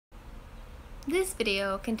This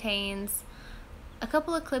video contains a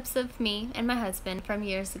couple of clips of me and my husband from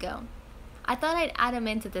years ago. I thought I'd add them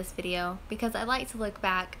into this video because I like to look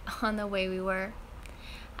back on the way we were.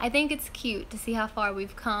 I think it's cute to see how far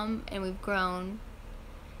we've come and we've grown.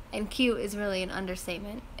 And cute is really an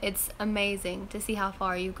understatement. It's amazing to see how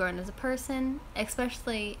far you've grown as a person,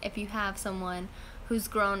 especially if you have someone who's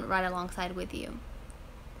grown right alongside with you.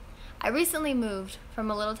 I recently moved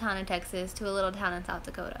from a little town in Texas to a little town in South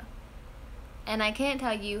Dakota. And I can't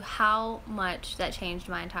tell you how much that changed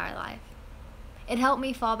my entire life. It helped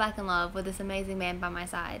me fall back in love with this amazing man by my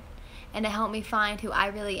side. And it helped me find who I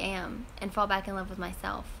really am and fall back in love with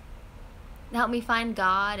myself. It helped me find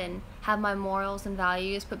God and have my morals and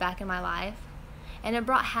values put back in my life. And it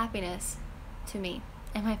brought happiness to me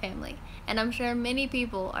and my family. And I'm sure many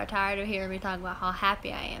people are tired of hearing me talk about how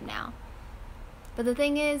happy I am now. But the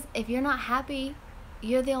thing is, if you're not happy,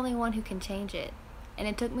 you're the only one who can change it. And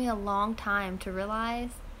it took me a long time to realize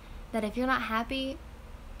that if you're not happy,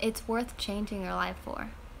 it's worth changing your life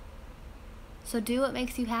for. So do what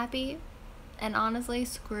makes you happy, and honestly,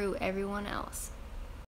 screw everyone else.